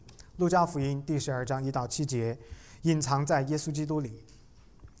路加福音第12章1到7节，隐藏在耶稣基督里。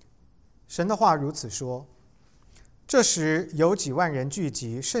神的话如此说：这时有几万人聚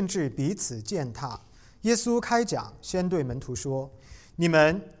集，甚至彼此践踏。耶稣开讲，先对门徒说：你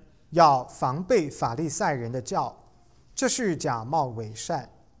们要防备法利赛人的教，这是假冒伪善。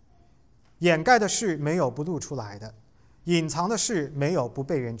掩盖的事没有不露出来的，隐藏的事没有不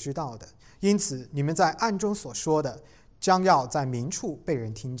被人知道的。因此你们在暗中所说的，将要在明处被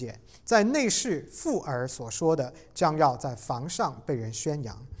人听见；在内室附耳所说的，将要在房上被人宣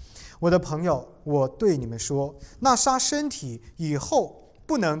扬。我的朋友，我对你们说，那杀身体以后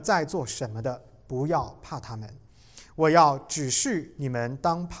不能再做什么的，不要怕他们。我要指示你们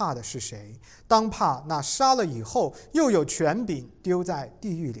当怕的是谁，当怕那杀了以后又有权柄丢在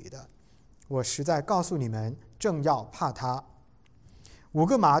地狱里的。我实在告诉你们，正要怕他。5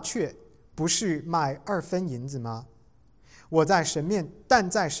个麻雀不是卖2分银子吗？但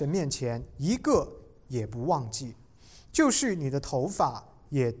在神面前一个也不忘记，就是你的头发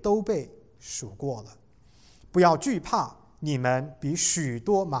也都被数过了。不要惧怕，你们比许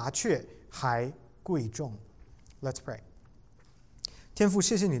多麻雀还贵重。 Let's pray。 天父，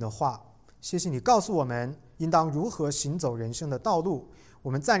谢谢你的话，谢谢你告诉我们应当如何行走人生的道路。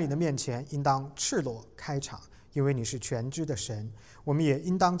我们在你的面前应当赤裸开场，因为你是全知的神。我们也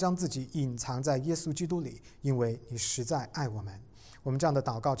应当将自己隐藏在耶稣基督里，因为你实在爱我们。我们这样的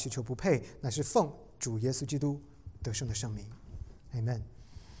祷告祈求不配，乃是奉主耶稣基督得胜的圣名。 Amen。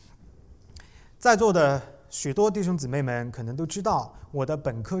 在座的许多弟兄姊妹们可能都知道，我的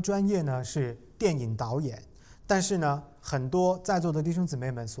本科专业呢是电影导演。但是呢，很多在座的弟兄姊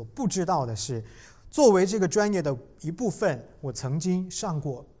妹们所不知道的是，作为这个专业的一部分，我曾经上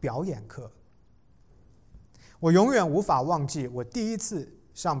过表演课。我永远无法忘记我第一次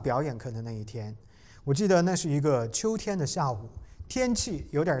上表演课的那一天。我记得那是一个秋天的下午，天气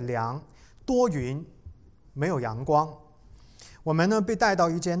有点凉，多云，没有阳光。我们呢被带到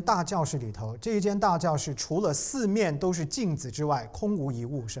一间大教室里头，这一间大教室除了4面都是镜子之外，空无一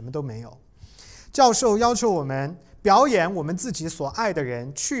物，什么都没有。教授要求我们表演我们自己所爱的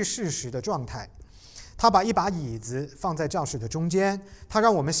人去世时的状态。他把一把椅子放在教室的中间，他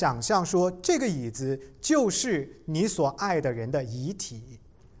让我们想象说，这个椅子就是你所爱的人的遗体。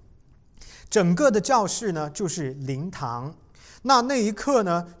整个的教室呢就是灵堂，那一刻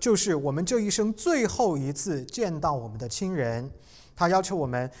呢，就是我们这一生最后一次见到我们的亲人。他要求我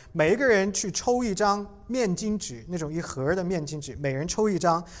们每一个人去抽一张面巾纸，那种一盒的面巾纸，每人抽一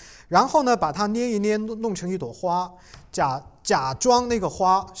张，然后呢把它捏一捏，弄成一朵花，假装那个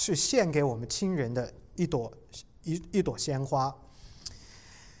花是献给我们亲人的一朵鲜花。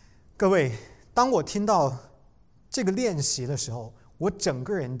各位，当我听到这个练习的时候，我整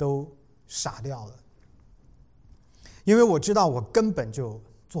个人都傻掉了，因为我知道我根本就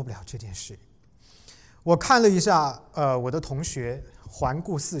做不了这件事。我看了一下我的同学，环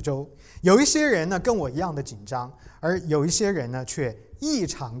顾四周，有一些人呢跟我一样的紧张，而有一些人呢却异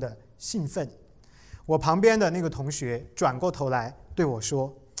常的兴奋。我旁边的那个同学转过头来对我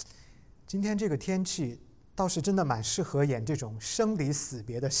说，今天这个天气倒是真的蛮适合演这种生离死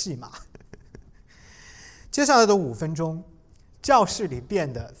别的戏码。接下来的5分钟，教室里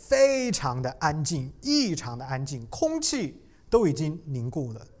变得非常的安静，异常的安静，空气都已经凝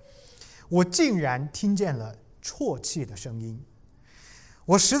固了。我竟然听见了啜泣的声音，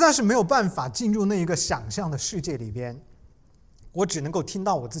我实在是没有办法进入那一个想象的世界里边，我只能够听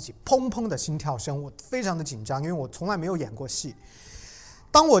到我自己砰砰的心跳声。我非常的紧张，因为我从来没有演过戏。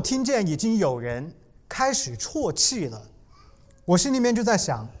当我听见已经有人开始啜泣了，我心里面就在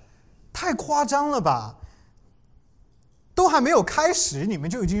想，太夸张了吧，都还没有开始你们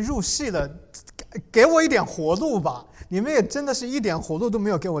就已经入戏了，给我一点活路吧，你们也真的是一点活路都没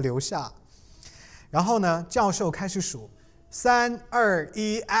有给我留下。然后呢，教授开始数3、2、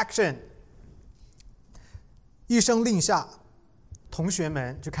1 action， 一声令下，同学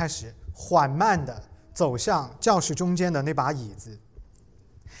们就开始缓慢地走向教室中间的那把椅子。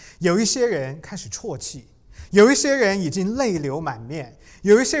有一些人开始啜泣，有一些人已经泪流满面，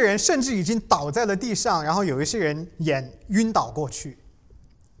有一些人甚至已经倒在了地上，然后有一些人也晕倒过去。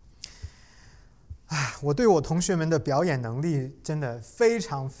我对我同学们的表演能力真的非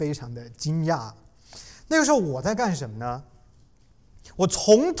常非常的惊讶。那个时候我在干什么呢？我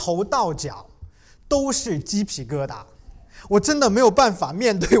从头到脚都是鸡皮疙瘩，我真的没有办法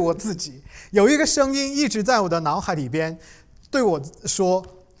面对我自己。有一个声音一直在我的脑海里边对我说，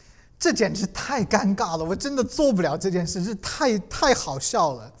这简直太尴尬了，我真的做不了这件事，这太好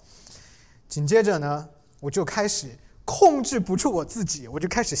笑了。紧接着呢，我就开始控制不住我自己，我就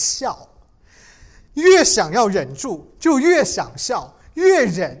开始笑，越想要忍住就越想笑，越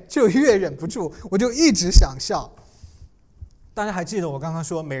忍就越忍不住，我就一直想笑。大家还记得我刚刚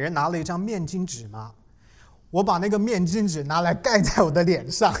说每人拿了一张面巾纸吗？我把那个面巾纸拿来盖在我的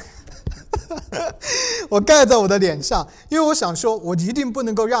脸上我盖在我的脸上，因为我想说我一定不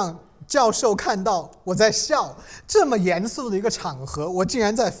能够让教授看到我在笑，这么严肃的一个场合我竟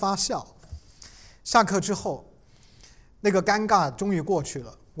然在发笑。下课之后那个尴尬终于过去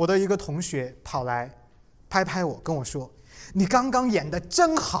了，我的一个同学跑来拍拍我跟我说，你刚刚演得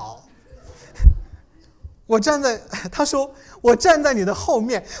真好。他说我站在你的后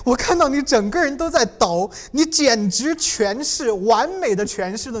面，我看到你整个人都在抖，你简直完美的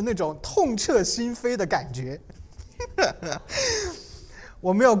诠释了那种痛彻心扉的感觉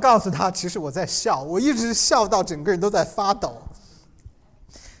我没有告诉他其实我在笑，我一直笑到整个人都在发抖。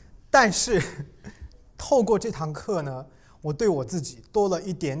但是透过这堂课呢，我对我自己多了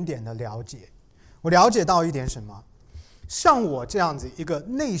一点点的了解。我了解到一点什么，像我这样子一个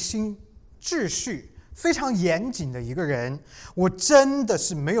内心秩序非常严谨的一个人，我真的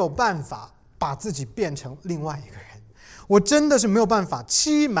是没有办法把自己变成另外一个人，我真的是没有办法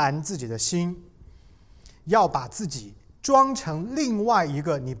欺瞒自己的心，要把自己装成另外一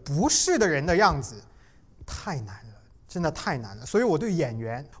个你不是的人的样子，太难了，真的太难了。所以我对演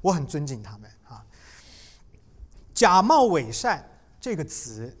员我很尊敬他们啊。假冒伪善这个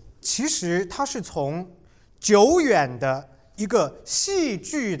词，其实它是从久远的一个戏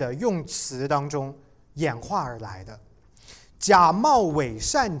剧的用词当中演化而来的。假冒伪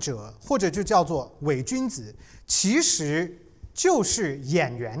善者，或者就叫做伪君子，其实就是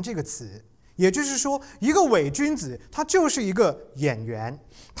演员这个词。也就是说，一个伪君子他就是一个演员，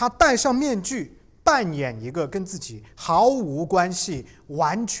他戴上面具扮演一个跟自己毫无关系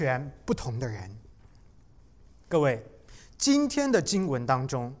完全不同的人。各位，今天的经文当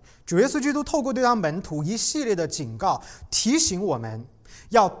中，主耶稣基督透过对他门徒一系列的警告，提醒我们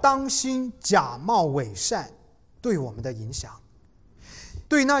要当心假冒伪善对我们的影响。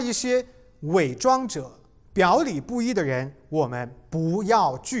对那一些伪装者、表里不一的人，我们不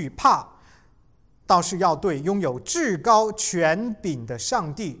要惧怕，倒是要对拥有至高权柄的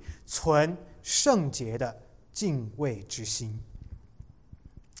上帝存圣洁的敬畏之心。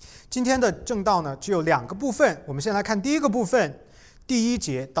今天的正道呢，只有2个部分，我们先来看第一个部分，第1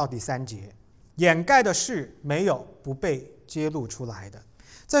节到第3节。掩盖的事没有不被揭露出来的。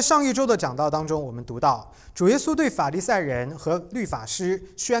在上一周的讲道当中，我们读到主耶稣对法利赛人和律法师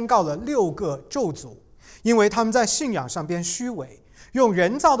宣告了6个咒诅，因为他们在信仰上边虚伪，用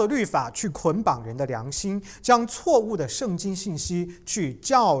人造的律法去捆绑人的良心，将错误的圣经信息去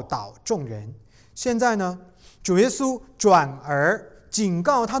教导众人。现在呢，主耶稣转而警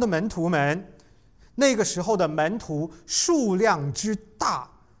告他的门徒们，那个时候的门徒数量之大，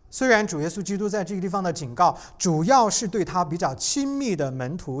虽然主耶稣基督在这个地方的警告主要是对他比较亲密的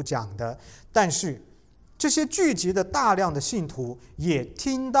门徒讲的，但是这些聚集的大量的信徒也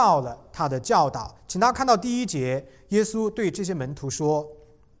听到了他的教导。请大家看到第1节，耶稣对这些门徒说，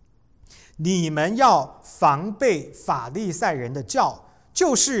你们要防备法利赛人的教，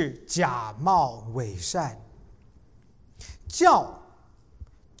就是假冒伪善。教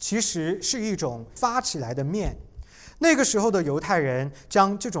其实是一种发起来的面，那个时候的犹太人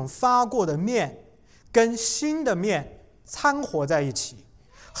将这种发过的面跟新的面掺和在一起，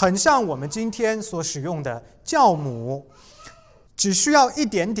很像我们今天所使用的酵母，只需要一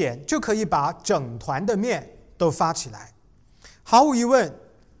点点就可以把整团的面都发起来。毫无疑问，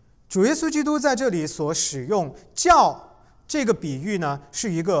主耶稣基督在这里所使用酵这个比喻呢，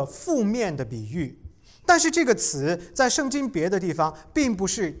是一个负面的比喻。但是这个词在圣经别的地方并不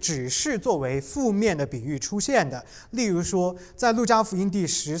是只是作为负面的比喻出现的。例如说，在路加福音第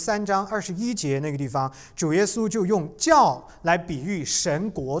13章21节那个地方，主耶稣就用教来比喻神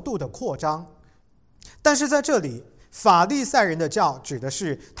国度的扩张。但是在这里，法利赛人的教指的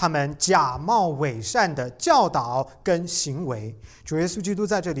是他们假冒伪善的教导跟行为。主耶稣基督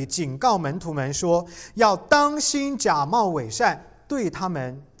在这里警告门徒们说，要当心假冒伪善对他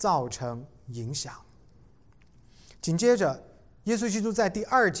们造成影响。紧接着，耶稣基督在第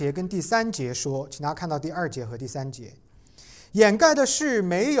2节跟第3节说，请大家看到第2节和第3节，掩盖的事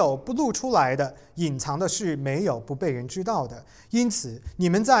没有不露出来的，隐藏的事没有不被人知道的。因此，你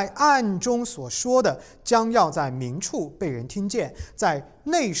们在暗中所说的，将要在明处被人听见；在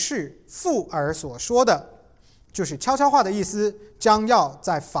内室附耳所说的，就是悄悄话的意思，将要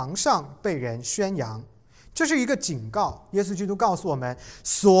在房上被人宣扬。这是一个警告，耶稣基督告诉我们，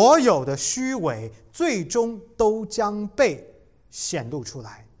所有的虚伪最终都将被显露出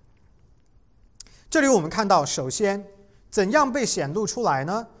来。这里我们看到，首先怎样被显露出来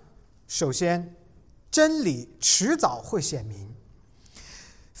呢？首先，真理迟早会显明。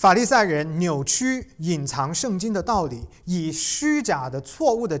法利赛人扭曲隐藏圣经的道理，以虚假的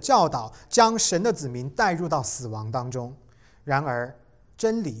错误的教导将神的子民带入到死亡当中。然而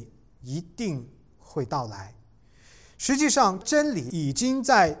真理一定会到来。实际上真理已经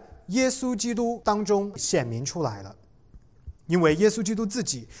在耶稣基督当中显明出来了，因为耶稣基督自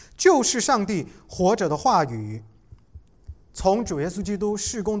己就是上帝活着的话语。从主耶稣基督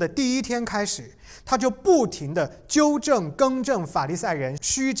事工的第一天开始，他就不停地纠正更正法利赛人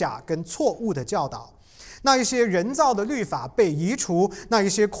虚假跟错误的教导。那一些人造的律法被移除，那一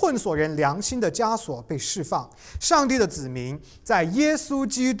些困锁人良心的枷锁被释放，上帝的子民在耶稣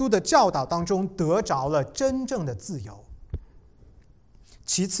基督的教导当中得着了真正的自由。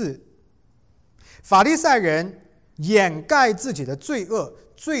其次，法利赛人掩盖自己的罪恶，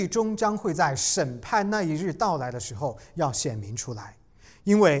最终将会在审判那一日到来的时候要显明出来。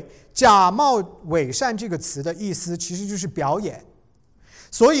因为假冒伪善这个词的意思其实就是表演，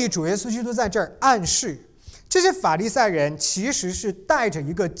所以主耶稣基督在这儿暗示这些法利赛人其实是戴着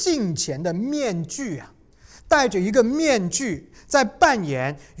一个敬虔的面具戴着一个面具在扮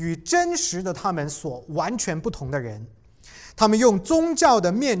演与真实的他们所完全不同的人。他们用宗教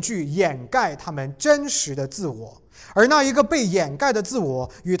的面具掩盖他们真实的自我，而那一个被掩盖的自我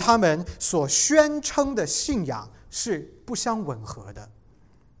与他们所宣称的信仰是不相吻合的。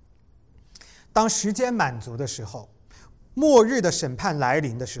当时间满足的时候，末日的审判来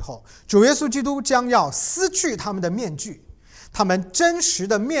临的时候，主耶稣基督将要撕去他们的面具，他们真实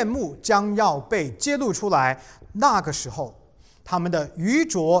的面目将要被揭露出来。那个时候，他们的愚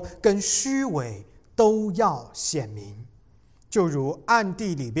拙跟虚伪都要显明，就如暗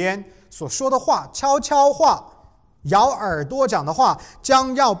地里边所说的话，悄悄话，咬耳朵讲的话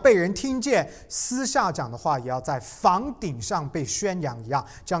将要被人听见，私下讲的话也要在房顶上被宣扬一样，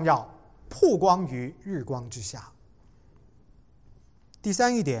将要曝光于日光之下。第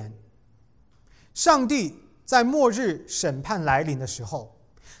三一点，上帝在末日审判来临的时候，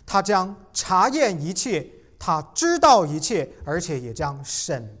他将查验一切，他知道一切，而且也将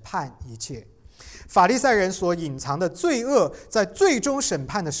审判一切。法利赛人所隐藏的罪恶，在最终审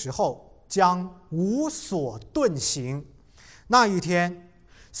判的时候将无所遁形。那一天，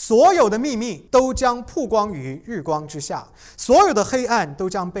所有的秘密都将曝光于日光之下，所有的黑暗都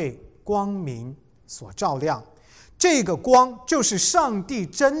将被光明所照亮。这个光就是上帝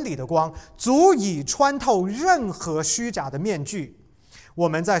真理的光，足以穿透任何虚假的面具。我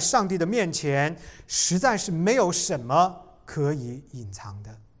们在上帝的面前实在是没有什么可以隐藏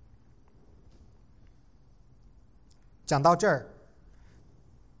的。讲到这儿，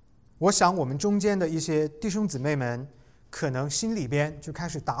我想我们中间的一些弟兄姊妹们可能心里边就开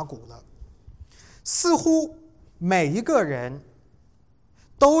始打鼓了。似乎每一个人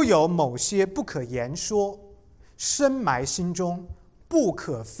都有某些不可言说、深埋心中、不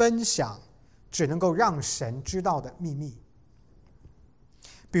可分享、只能够让神知道的秘密。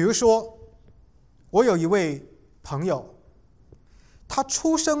比如说，我有一位朋友，他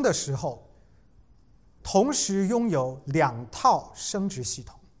出生的时候同时拥有2套生殖系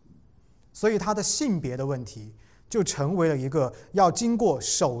统，所以他的性别的问题就成为了一个要经过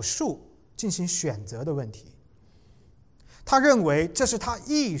手术进行选择的问题。他认为这是他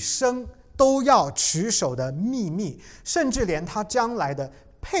一生都要持守的秘密，甚至连他将来的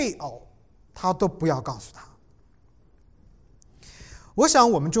配偶他都不要告诉他。我想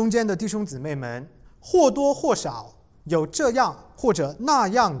我们中间的弟兄姊妹们或多或少有这样或者那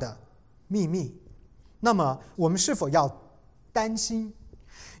样的秘密，那么我们是否要担心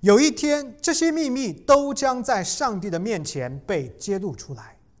有一天这些秘密都将在上帝的面前被揭露出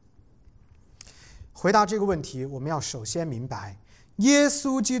来？回答这个问题，我们要首先明白，耶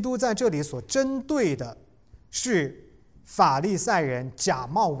稣基督在这里所针对的是法利赛人假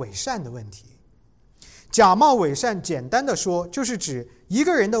冒伪善的问题。假冒伪善简单的说，就是指一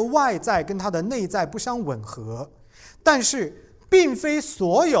个人的外在跟他的内在不相吻合，但是并非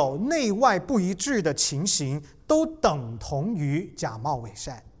所有内外不一致的情形都等同于假冒伪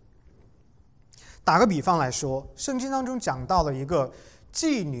善。打个比方来说，圣经当中讲到了一个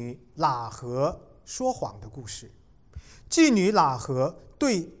妓女喇合说谎的故事。妓女喇合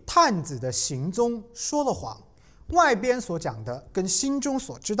对探子的行踪说了谎，外边所讲的跟心中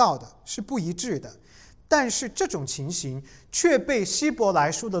所知道的是不一致的，但是这种情形却被希伯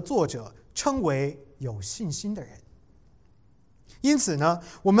来书的作者称为有信心的人。因此呢，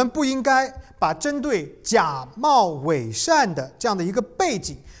我们不应该把针对假冒伪善的这样的一个背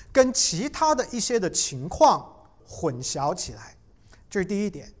景跟其他的一些的情况混淆起来，这是第一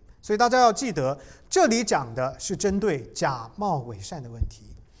点。所以大家要记得，这里讲的是针对假冒伪善的问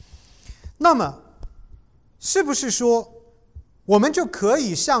题。那么是不是说我们就可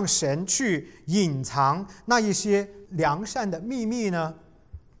以向神去隐藏那一些良善的秘密呢？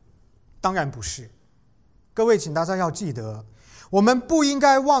当然不是。各位，请大家要记得，我们不应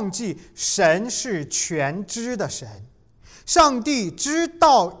该忘记，神是全知的神，上帝知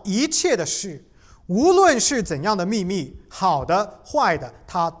道一切的事，无论是怎样的秘密，好的坏的，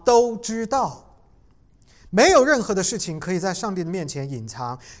他都知道。没有任何的事情可以在上帝的面前隐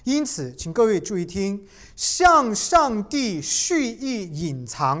藏，因此请各位注意听，向上帝蓄意隐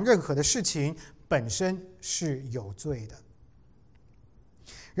藏任何的事情本身是有罪的。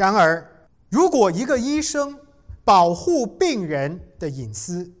然而，如果一个医生保护病人的隐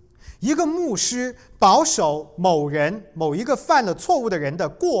私，一个牧师保守某一个犯了错误的人的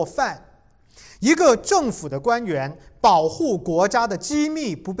过犯，一个政府的官员保护国家的机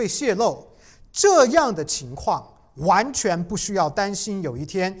密不被泄露，这样的情况完全不需要担心有一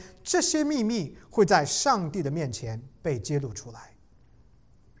天这些秘密会在上帝的面前被揭露出来。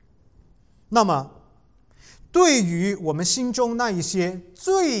那么对于我们心中那一些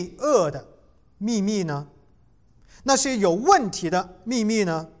罪恶的秘密呢？那些有问题的秘密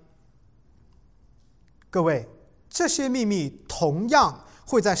呢？各位，这些秘密同样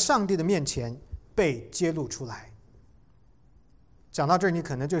会在上帝的面前被揭露出来。讲到这儿，你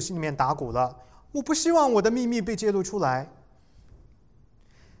可能就心里面打鼓了，我不希望我的秘密被揭露出来。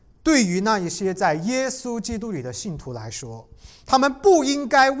对于那一些在耶稣基督里的信徒来说，他们不应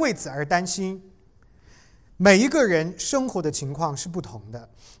该为此而担心。每一个人生活的情况是不同的，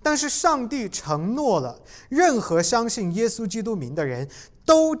但是上帝承诺了，任何相信耶稣基督名的人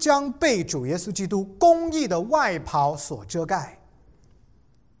都将被主耶稣基督公义的外袍所遮盖。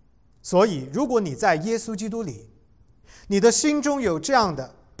所以如果你在耶稣基督里，你的心中有这样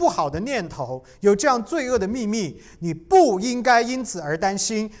的不好的念头，有这样罪恶的秘密，你不应该因此而担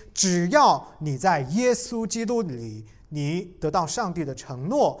心。只要你在耶稣基督里，你得到上帝的承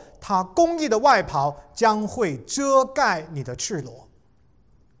诺，他公义的外袍将会遮盖你的赤裸。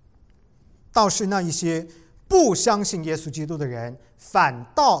倒是那一些不相信耶稣基督的人，反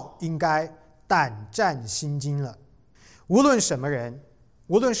倒应该胆战心惊了。无论什么人，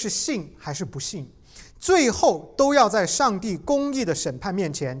无论是信还是不信，最后都要在上帝公义的审判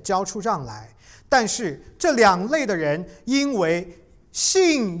面前交出账来。但是这两类的人，因为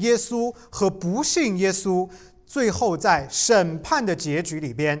信耶稣和不信耶稣，最后在审判的结局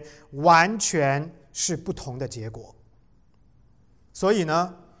里边完全是不同的结果。所以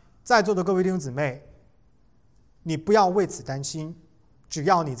呢，在座的各位弟兄姊妹，你不要为此担心，只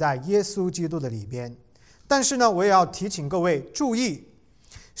要你在耶稣基督的里边。但是呢，我也要提醒各位注意，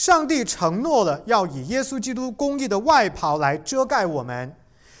上帝承诺了要以耶稣基督公义的外袍来遮盖我们，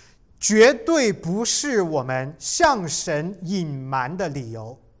绝对不是我们向神隐瞒的理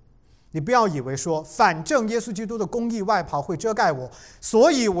由。你不要以为说，反正耶稣基督的公义外袍会遮盖我，所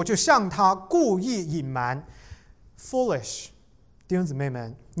以我就向他故意隐瞒。 Foolish， 弟兄姊妹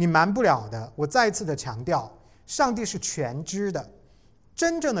们，你瞒不了的。我再一次的强调，上帝是全知的，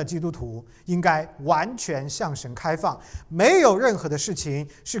真正的基督徒应该完全向神开放，没有任何的事情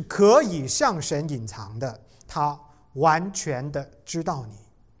是可以向神隐藏的，他完全的知道你。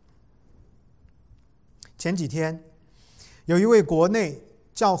前几天有一位国内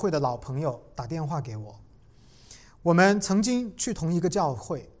教会的老朋友打电话给我，我们曾经去同一个教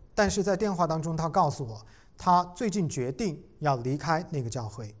会，但是在电话当中他告诉我，他最近决定要离开那个教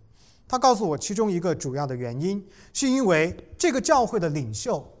会。他告诉我其中一个主要的原因，是因为这个教会的领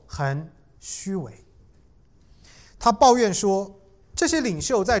袖很虚伪。他抱怨说，这些领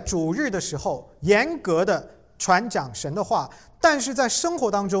袖在主日的时候严格的传讲神的话，但是在生活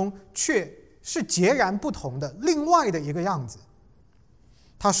当中却是截然不同的另外的一个样子。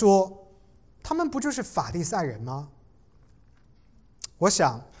他说，他们不就是法利赛人吗？我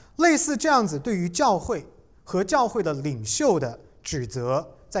想类似这样子对于教会和教会的领袖的指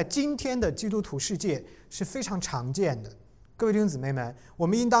责，在今天的基督徒世界是非常常见的。各位弟兄姊妹们，我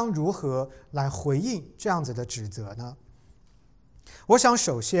们应当如何来回应这样子的指责呢？我想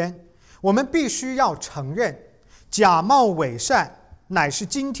首先我们必须要承认，假冒伪善乃是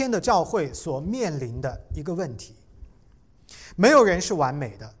今天的教会所面临的一个问题。没有人是完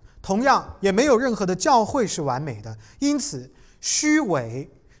美的，同样也没有任何的教会是完美的，因此虚伪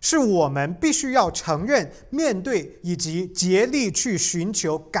是我们必须要承认、面对以及竭力去寻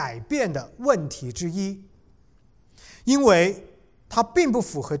求改变的问题之一。因为它并不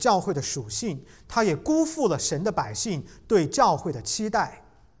符合教会的属性，它也辜负了神的百姓对教会的期待。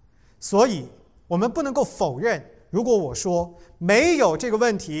所以我们不能够否认，如果我说没有这个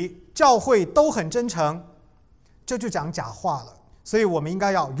问题，教会都很真诚，这就讲假话了。所以我们应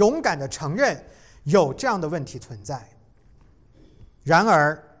该要勇敢地承认有这样的问题存在。然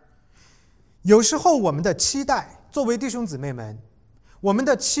而，有时候我们的期待，作为弟兄姊妹们，我们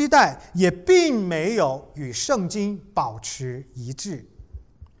的期待也并没有与圣经保持一致。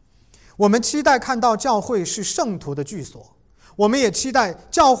我们期待看到教会是圣徒的居所，我们也期待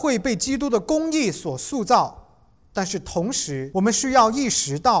教会被基督的公义所塑造，但是同时我们需要意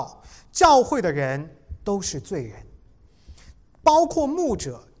识到，教会的人都是罪人，包括牧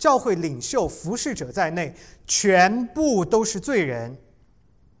者、教会领袖、服侍者在内，全部都是罪人。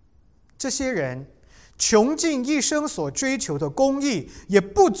这些人穷尽一生所追求的公义，也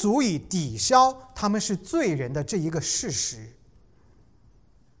不足以抵消他们是罪人的这一个事实。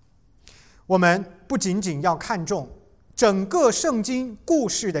我们不仅仅要看重整个圣经故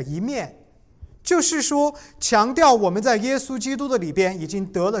事的一面，就是说强调我们在耶稣基督的里边已经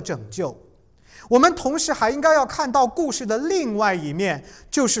得了拯救，我们同时还应该要看到故事的另外一面，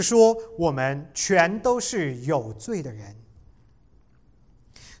就是说我们全都是有罪的人。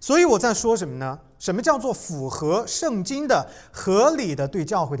所以我在说什么呢？什么叫做符合圣经的合理的对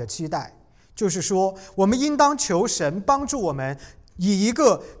教会的期待？就是说我们应当求神帮助我们以一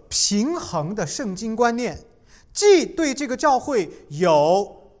个平衡的圣经观念，既对这个教会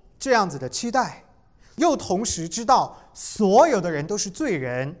有这样子的期待，又同时知道所有的人都是罪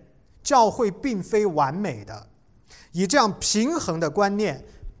人，教会并非完美的，以这样平衡的观念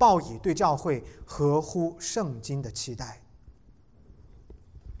抱以对教会合乎圣经的期待。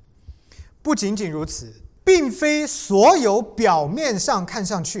不仅仅如此，并非所有表面上看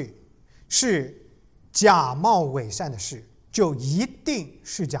上去是假冒伪善的事就一定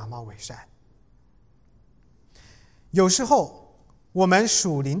是假冒伪善。有时候我们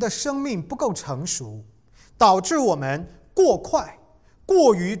属灵的生命不够成熟，导致我们过快、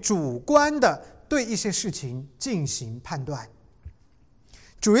过于主观的对一些事情进行判断。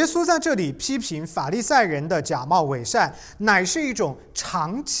主耶稣在这里批评法利赛人的假冒伪善，乃是一种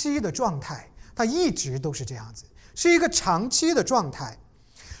长期的状态，它一直都是这样子，是一个长期的状态。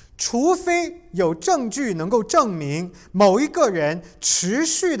除非有证据能够证明某一个人持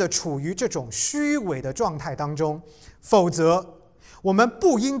续的处于这种虚伪的状态当中，否则我们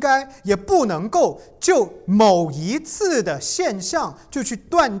不应该也不能够就某一次的现象就去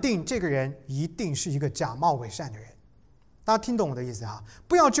断定这个人一定是一个假冒伪善的人。大家听懂我的意思啊？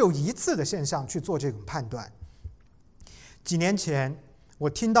不要就一次的现象去做这种判断。几年前我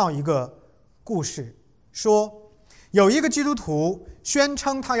听到一个故事，说有一个基督徒宣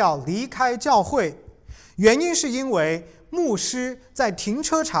称他要离开教会，原因是因为牧师在停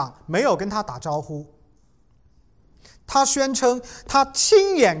车场没有跟他打招呼。他宣称他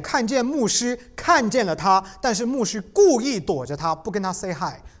亲眼看见牧师看见了他，但是牧师故意躲着他，不跟他 say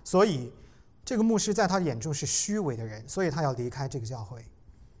hi， 所以这个牧师在他眼中是虚伪的人，所以他要离开这个教会。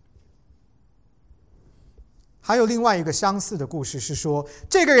还有另外一个相似的故事是说，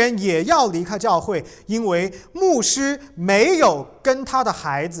这个人也要离开教会，因为牧师没有跟他的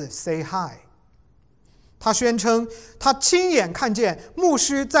孩子 say hi。 他宣称他亲眼看见牧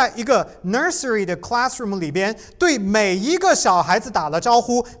师在一个 nursery 的 classroom 里边对每一个小孩子打了招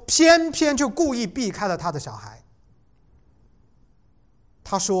呼，偏偏就故意避开了他的小孩。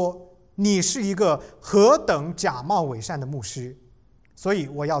他说，你是一个何等假冒伪善的牧师，所以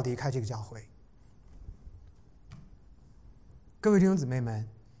我要离开这个教会。各位弟兄姊妹们，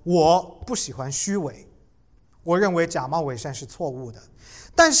我不喜欢虚伪，我认为假冒伪善是错误的，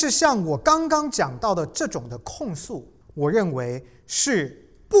但是像我刚刚讲到的这种的控诉，我认为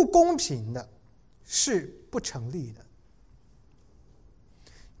是不公平的，是不成立的。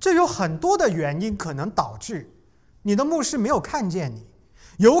这有很多的原因可能导致你的牧师没有看见你，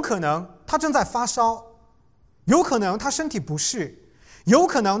有可能他正在发烧，有可能他身体不适，有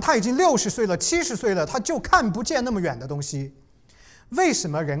可能他已经60岁了、70岁了，他就看不见那么远的东西。为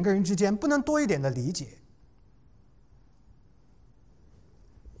什么人跟人之间不能多一点的理解？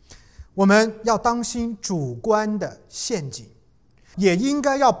我们要当心主观的陷阱，也应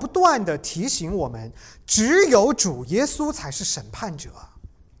该要不断的提醒我们，只有主耶稣才是审判者。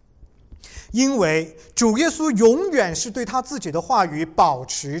因为主耶稣永远是对他自己的话语保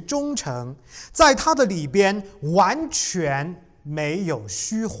持忠诚，在他的里边完全没有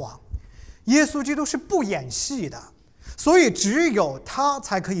虚谎。耶稣基督是不演戏的，所以只有他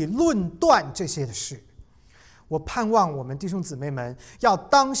才可以论断这些的事。我盼望我们弟兄姊妹们要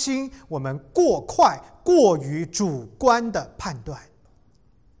当心我们过快、过于主观的判断。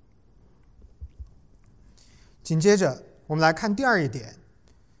紧接着我们来看第二一点，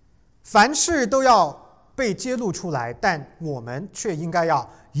凡事都要被揭露出来，但我们却应该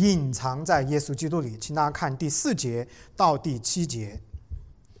要隐藏在耶稣基督里。请大家看第4节到第7节。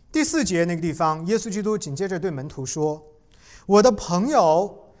第4节那个地方，耶稣基督紧接着对门徒说，我的朋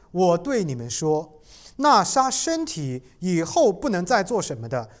友，我对你们说，那杀身体以后不能再做什么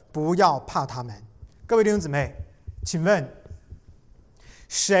的，不要怕他们。”各位弟兄姊妹，请问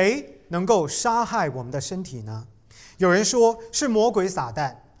谁能够杀害我们的身体呢？有人说是魔鬼撒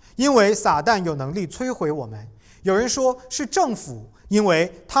旦，因为撒旦有能力摧毁我们；有人说是政府，因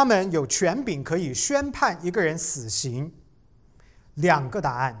为他们有权柄可以宣判一个人死刑。两个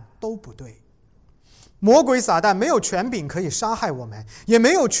答案都不对。魔鬼撒旦没有权柄可以杀害我们，也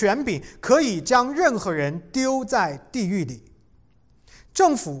没有权柄可以将任何人丢在地狱里。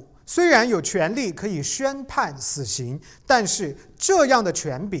政府虽然有权利可以宣判死刑，但是这样的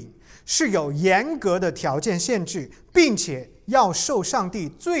权柄是有严格的条件限制，并且要受上帝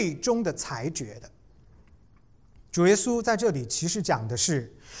最终的裁决的。主耶稣在这里其实讲的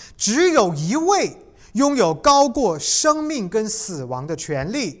是，只有一位拥有高过生命跟死亡的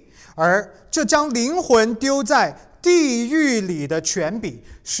权利，而这将灵魂丢在地狱里的权柄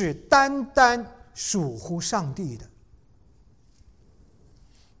是单单属乎上帝的。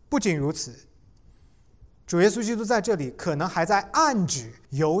不仅如此，主耶稣基督在这里可能还在暗指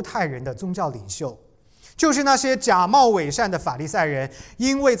犹太人的宗教领袖，就是那些假冒伪善的法利赛人。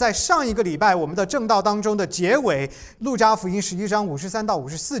因为在上一个礼拜我们的正道当中的结尾，路加福音11章53到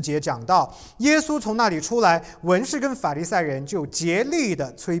54节讲到，耶稣从那里出来，文士跟法利赛人就竭力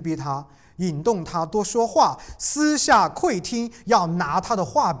的催逼他，引动他多说话，私下窥听，要拿他的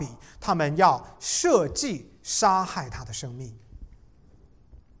话笔，他们要设计杀害他的生命。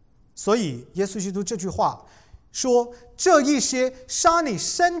所以耶稣基督这句话说，这一些杀你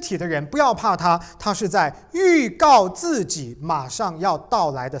身体的人不要怕他，他是在预告自己马上要到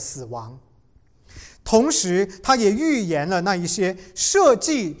来的死亡。同时他也预言了那一些设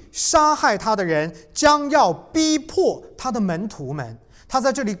计杀害他的人将要逼迫他的门徒们。他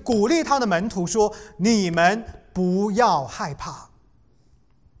在这里鼓励他的门徒说，你们不要害怕。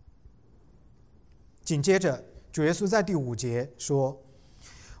紧接着主耶稣在第5节说，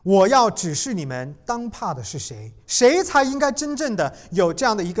我要指示你们当怕的是谁，谁才应该真正的有这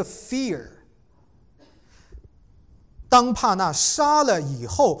样的一个 fear。 当怕那杀了以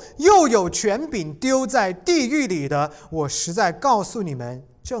后又有权柄丢在地狱里的，我实在告诉你们，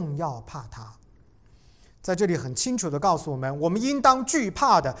正要怕他。在这里很清楚地告诉我们，我们应当惧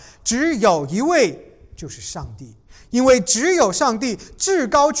怕的只有一位，就是上帝。因为只有上帝至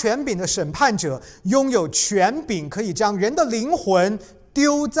高权柄的审判者，拥有权柄可以将人的灵魂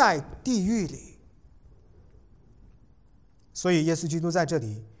丢在地狱里。所以耶稣基督在这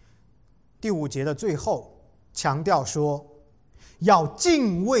里第5节的最后强调说，要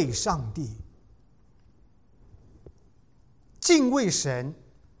敬畏上帝。敬畏神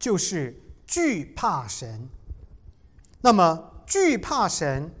就是惧怕神。那么惧怕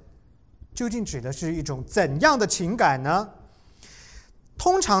神究竟指的是一种怎样的情感呢？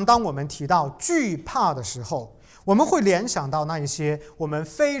通常当我们提到惧怕的时候，我们会联想到那一些我们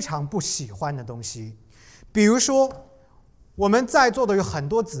非常不喜欢的东西。比如说，我们在座的有很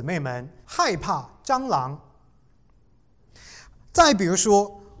多姊妹们害怕蟑螂。再比如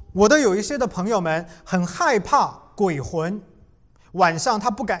说，我的有一些的朋友们很害怕鬼魂，晚上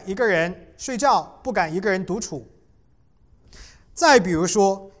他不敢一个人睡觉，不敢一个人独处。再比如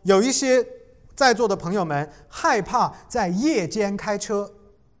说，有一些在座的朋友们害怕在夜间开车。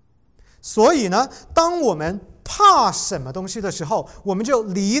所以呢，当我们怕什么东西的时候，我们就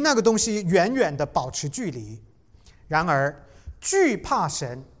离那个东西远远的保持距离。然而惧怕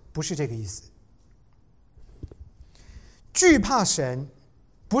神不是这个意思。惧怕神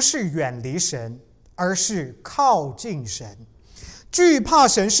不是远离神，而是靠近神。惧怕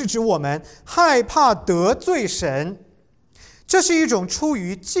神是指我们害怕得罪神，这是一种出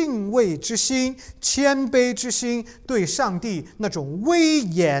于敬畏之心、谦卑之心，对上帝那种威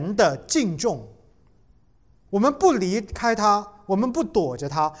严的敬重。我们不离开他，我们不躲着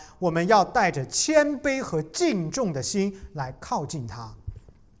他，我们要带着谦卑和敬重的心来靠近他。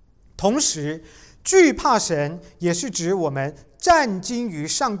同时惧怕神也是指我们战兢于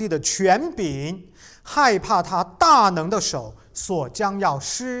上帝的权柄，害怕他大能的手所将要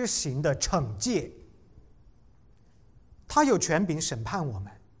施行的惩戒。他有权柄审判我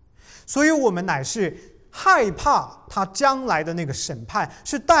们，所以我们乃是害怕他将来的那个审判，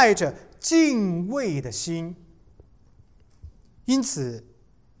是带着敬畏的心。因此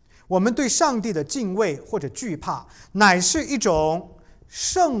我们对上帝的敬畏或者惧怕，乃是一种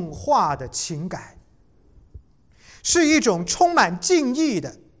圣化的情感，是一种充满敬意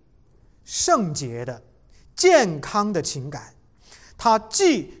的、圣洁的、健康的情感。它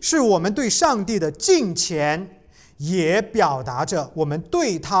既是我们对上帝的敬虔，也表达着我们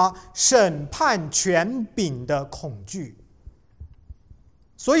对他审判权柄的恐惧。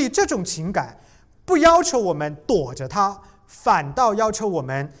所以这种情感不要求我们躲着它，反倒要求我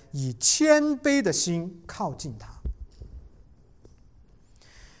们以谦卑的心靠近它。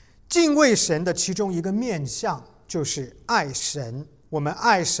敬畏神的其中一个面向就是爱神，我们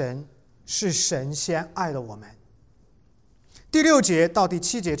爱神是神先爱了我们。第6节到第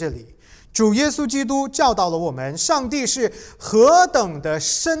7节这里，主耶稣基督教导了我们，上帝是何等的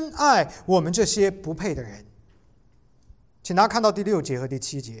深爱我们这些不配的人。请大家看到第6节和第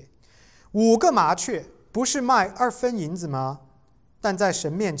7节，5个麻雀不是卖2分银子吗？但在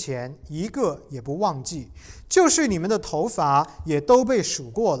神面前一个也不忘记，就是你们的头发也都被数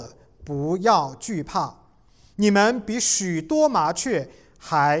过了，不要惧怕，你们比许多麻雀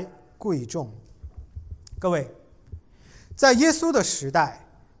还贵重。各位，在耶稣的时代，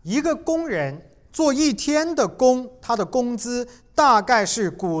一个工人做1天的工，他的工资大概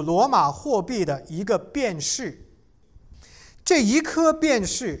是古罗马货币的1个便士。这1颗便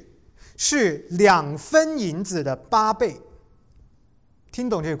士是2分银子的8倍。听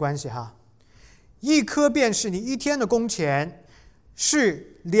懂这个关系哈？1颗便士，你1天的工钱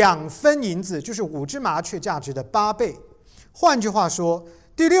是2分银子，就是5只麻雀价值的8倍。换句话说，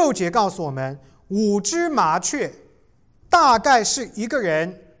第6节告诉我们，5只麻雀大概是一个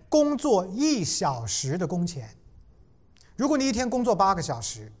人工作1小时的工钱。如果你1天工作8个小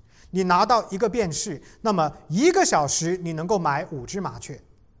时，你拿到1个便士，那么1个小时你能够买5只麻雀。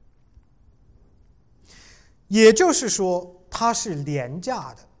也就是说，它是廉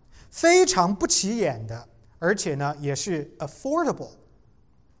价的，非常不起眼的，而且呢也是 affordable，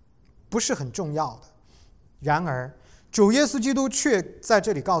 不是很重要的。然而主耶稣基督却在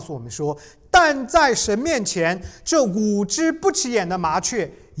这里告诉我们说，但在神面前，这5只不起眼的麻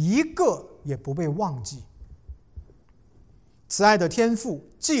雀一个也不被忘记。慈爱的天父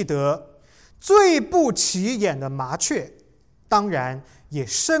记得最不起眼的麻雀，当然也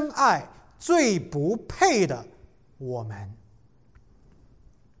深爱最不配的我们。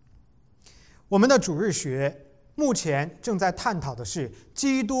我们的主日学目前正在探讨的是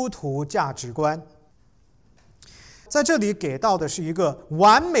基督徒价值观。在这里给到的是一个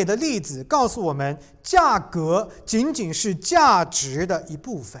完美的例子，告诉我们价格仅仅是价值的一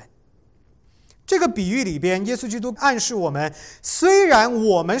部分。这个比喻里边，耶稣基督暗示我们，虽然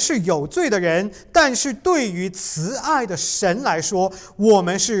我们是有罪的人，但是对于慈爱的神来说，我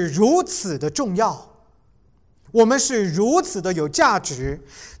们是如此的重要，我们是如此的有价值，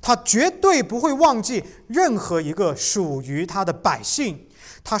他绝对不会忘记任何一个属于他的百姓，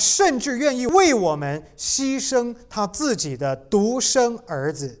他甚至愿意为我们牺牲他自己的独生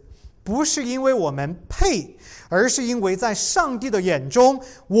儿子，不是因为我们配，而是因为在上帝的眼中，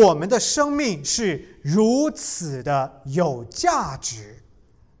我们的生命是如此的有价值。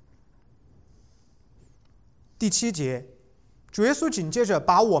第7节，主耶稣紧接着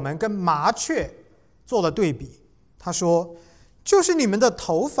把我们跟麻雀做了对比，他说，就是你们的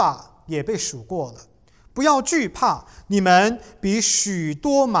头发也被数过了，不要惧怕，你们比许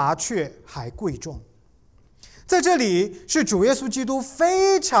多麻雀还贵重。在这里是主耶稣基督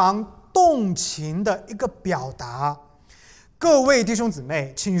非常动情的一个表达。各位弟兄姊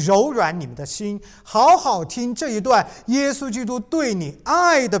妹，请柔软你们的心，好好听这一段耶稣基督对你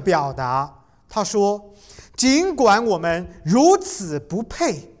爱的表达。他说，尽管我们如此不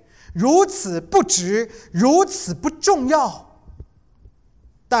配，如此不值，如此不重要，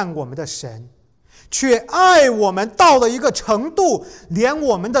但我们的神却爱我们到了一个程度，连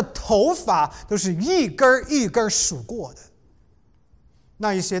我们的头发都是一根一根数过的。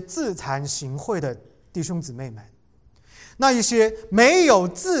那一些自惭形秽的弟兄姊妹们，那一些没有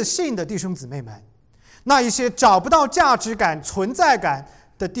自信的弟兄姊妹们，那一些找不到价值感、存在感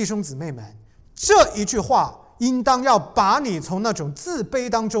的弟兄姊妹们，这一句话应当要把你从那种自卑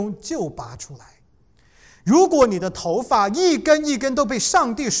当中救拔出来。如果你的头发一根一根都被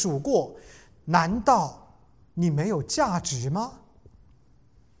上帝数过，难道你没有价值吗？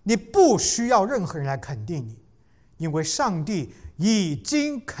你不需要任何人来肯定你，因为上帝已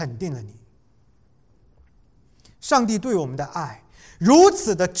经肯定了你。上帝对我们的爱如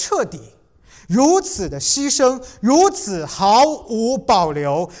此的彻底，如此的牺牲，如此毫无保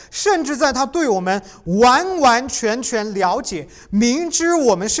留，甚至在他对我们完完全全了解，明知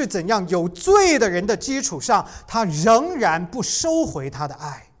我们是怎样有罪的人的基础上，他仍然不收回他的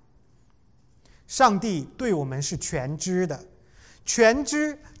爱。上帝对我们是全知的，全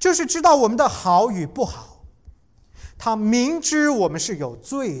知就是知道我们的好与不好。他明知我们是有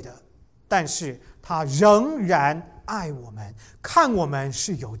罪的，但是他仍然爱我们，看我们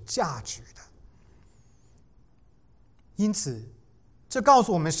是有价值的。因此，这告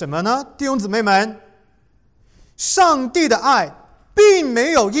诉我们什么呢？弟兄姊妹们，上帝的爱并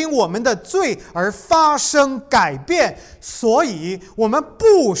没有因我们的罪而发生改变，所以我们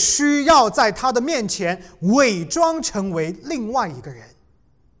不需要在他的面前伪装成为另外一个人，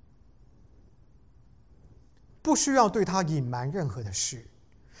不需要对他隐瞒任何的事，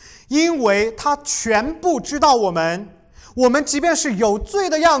因为他全部知道我们即便是有罪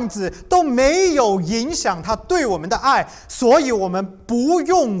的样子都没有影响他对我们的爱，所以我们不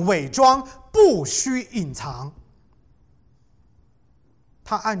用伪装，不需隐藏。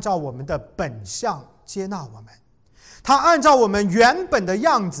他按照我们的本相接纳我们，他按照我们原本的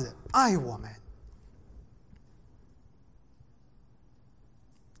样子爱我们。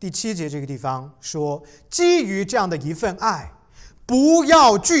第7节这个地方说，基于这样的一份爱，不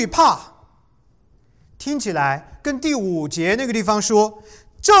要惧怕。听起来跟第5节那个地方说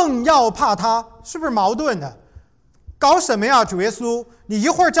正要怕他，是不是矛盾的？搞什么呀，主耶稣？你一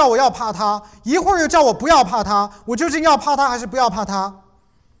会儿叫我要怕他，一会儿又叫我不要怕他，我究竟要怕他还是不要怕他？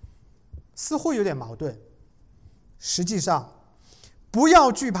似乎有点矛盾。实际上，不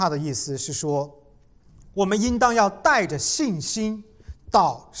要惧怕的意思是说，我们应当要带着信心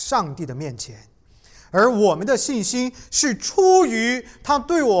到上帝的面前，而我们的信心是出于他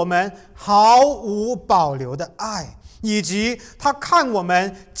对我们毫无保留的爱，以及他看我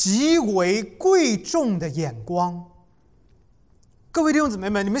们极为贵重的眼光。各位弟兄姊妹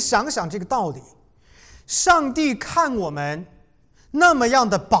们，你们想想这个道理，上帝看我们那么样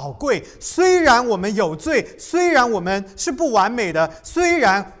的宝贵，虽然我们有罪，虽然我们是不完美的，虽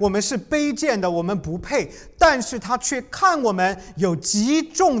然我们是卑贱的，我们不配，但是他却看我们有极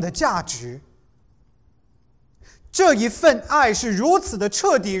重的价值。这一份爱是如此的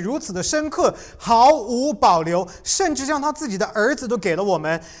彻底，如此的深刻，毫无保留，甚至将他自己的儿子都给了我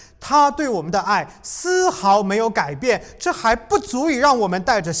们。他对我们的爱丝毫没有改变，这还不足以让我们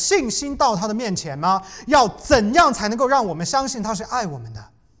带着信心到他的面前吗？要怎样才能够让我们相信他是爱我们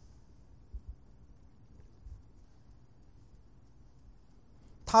的？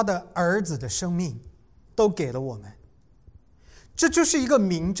他的儿子的生命都给了我们，这就是一个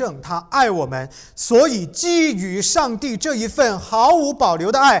明证他爱我们。所以基于上帝这一份毫无保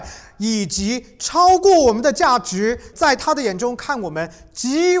留的爱，以及超过我们的价值，在他的眼中看我们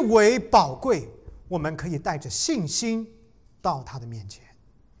极为宝贵，我们可以带着信心到他的面前。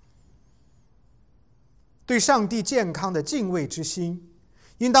对上帝健康的敬畏之心，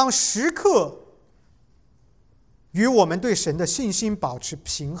应当时刻与我们对神的信心保持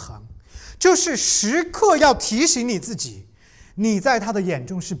平衡，就是时刻要提醒你自己，你在他的眼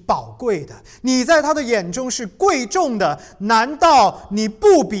中是宝贵的，你在他的眼中是贵重的，难道你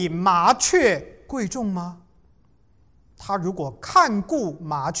不比麻雀贵重吗？他如果看顾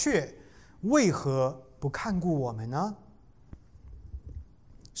麻雀，为何不看顾我们呢？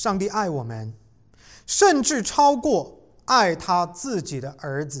上帝爱我们，甚至超过爱他自己的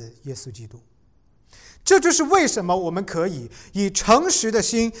儿子耶稣基督。这就是为什么我们可以以诚实的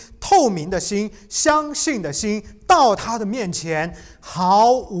心、透明的心、相信的心到他的面前，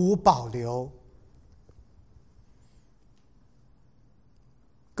毫无保留。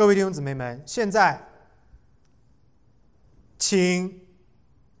各位弟兄姊妹们，现在请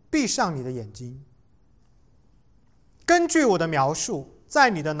闭上你的眼睛，根据我的描述，在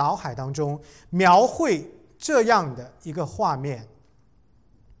你的脑海当中描绘这样的一个画面。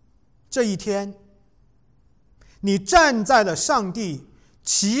这一天，你站在了上帝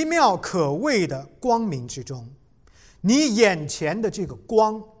奇妙可畏的光明之中，你眼前的这个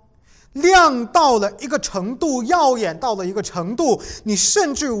光亮到了一个程度，耀眼到了一个程度，你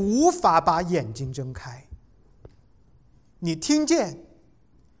甚至无法把眼睛睁开。你听见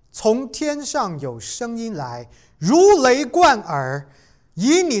从天上有声音来，如雷贯耳，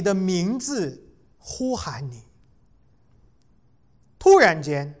以你的名字呼喊你。突然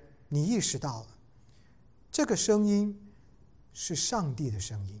间，你意识到了这个声音是上帝的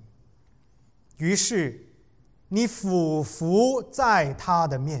声音，于是你俯伏在他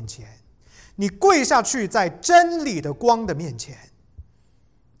的面前，你跪下去在真理的光的面前。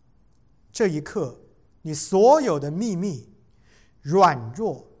这一刻，你所有的秘密、软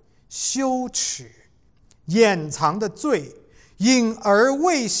弱、羞耻、掩藏的罪、隐而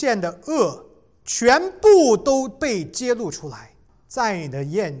未现的恶，全部都被揭露出来，在你的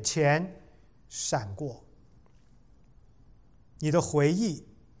眼前闪过。你的回忆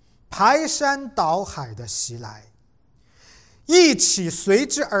排山倒海的袭来，一起随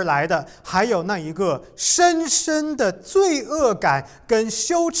之而来的还有那一个深深的罪恶感跟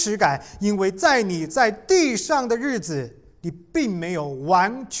羞耻感，因为在你在地上的日子，你并没有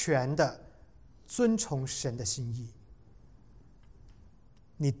完全的遵从神的心意。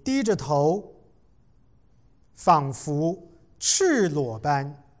你低着头，仿佛赤裸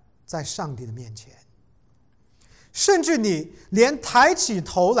般在上帝的面前，甚至你连抬起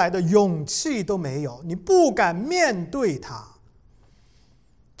头来的勇气都没有，你不敢面对他。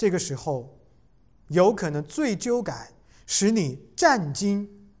这个时候，有可能罪疚感使你战惊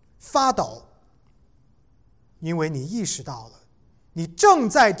发抖，因为你意识到了你正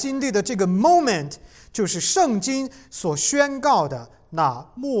在经历的这个 moment 就是圣经所宣告的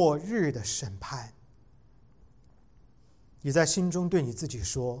那末日的审判。你在心中对你自己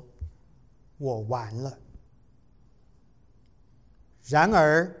说，我完了。然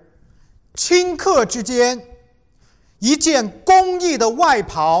而顷刻之间，一件公义的外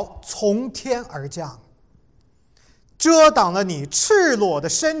袍从天而降，遮挡了你赤裸的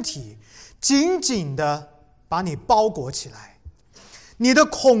身体，紧紧地把你包裹起来。你的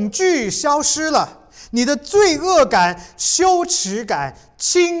恐惧消失了，你的罪恶感、羞耻感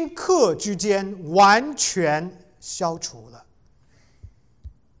顷刻之间完全消除了。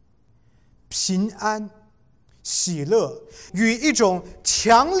平安、喜乐与一种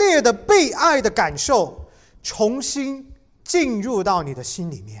强烈的被爱的感受重新进入到你的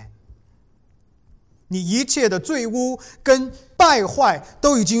心里面。你一切的罪污跟败坏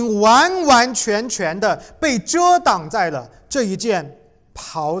都已经完完全全的被遮挡在了这一件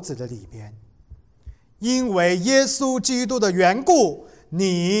袍子的里边。因为耶稣基督的缘故，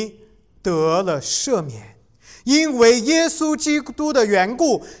你得了赦免。因为耶稣基督的缘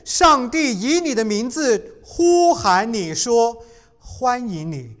故，上帝以你的名字呼喊你说，欢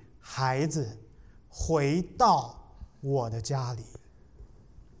迎你，孩子，回到我的家里。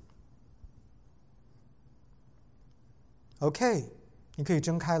 OK， 你可以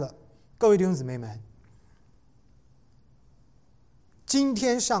睁开了。各位弟兄姊妹们，今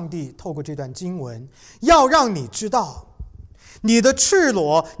天上帝透过这段经文要让你知道，你的赤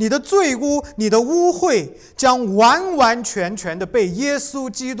裸、你的罪污、你的污秽将完完全全的被耶稣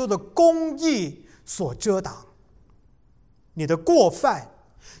基督的公义所遮挡，你的过犯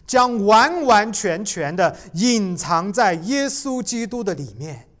将完完全全的隐藏在耶稣基督的里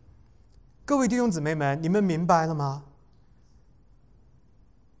面。各位弟兄姊妹们，你们明白了吗？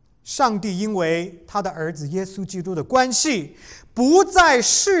上帝因为他的儿子耶稣基督的关系，不再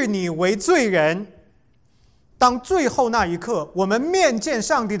视你为罪人。当最后那一刻我们面见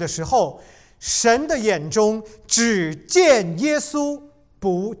上帝的时候，神的眼中只见耶稣，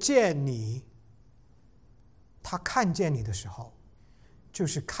不见你。他看见你的时候，就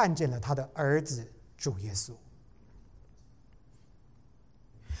是看见了他的儿子主耶稣。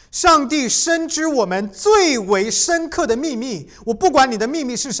上帝深知我们最为深刻的秘密，我不管你的秘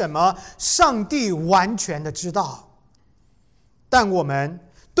密是什么，上帝完全的知道。但我们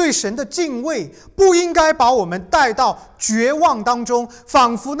对神的敬畏不应该把我们带到绝望当中，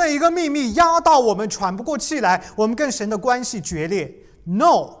仿佛那一个秘密压到我们喘不过气来，我们跟神的关系决裂。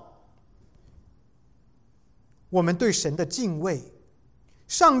 No， 我们对神的敬畏，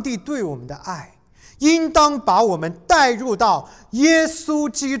上帝对我们的爱，应当把我们带入到耶稣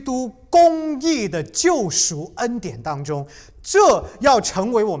基督公义的救赎恩典当中，这要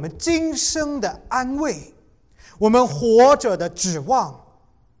成为我们今生的安慰，我们活着的指望。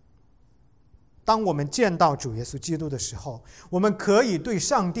当我们见到主耶稣基督的时候，我们可以对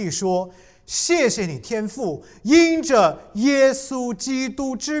上帝说，谢谢你天父，因着耶稣基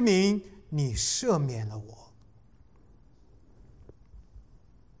督之名，你赦免了我。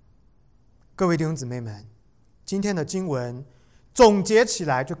各位弟兄姊妹们，今天的经文总结起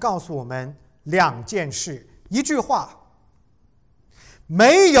来就告诉我们两件事，一句话：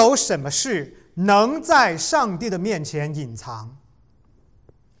没有什么事能在上帝的面前隐藏，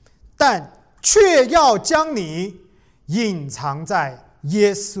但却要将你隐藏在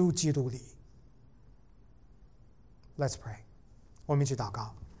耶稣基督里。 Let's pray， 我们一起祷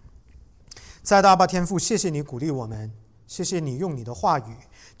告。亲爱的阿爸天父，谢谢你鼓励我们，谢谢你用你的话语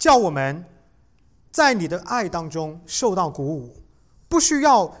叫我们在你的爱当中受到鼓舞，不需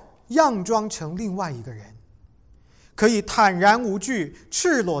要佯装成另外一个人，可以坦然无惧、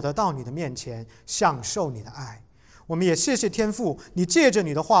赤裸的到你的面前享受你的爱。我们也谢谢天父，你借着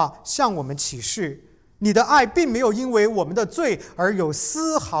你的话向我们启示，你的爱并没有因为我们的罪而有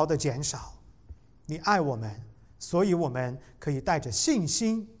丝毫的减少。你爱我们，所以我们可以带着信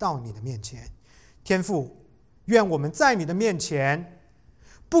心到你的面前。天父，愿我们在你的面前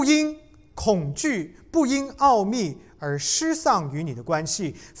不因恐惧、不因奥秘而失丧与你的关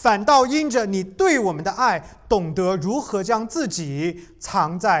系，反倒因着你对我们的爱，懂得如何将自己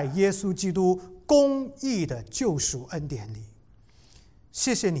藏在耶稣基督公义的救赎恩典里。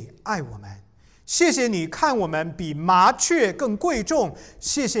谢谢你爱我们，谢谢你看我们比麻雀更贵重，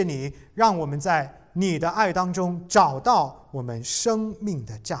谢谢你让我们在你的爱当中找到我们生命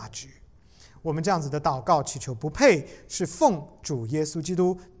的价值。我们这样子的祷告祈求不配，是奉主耶稣基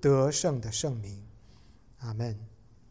督得胜的圣名。阿们。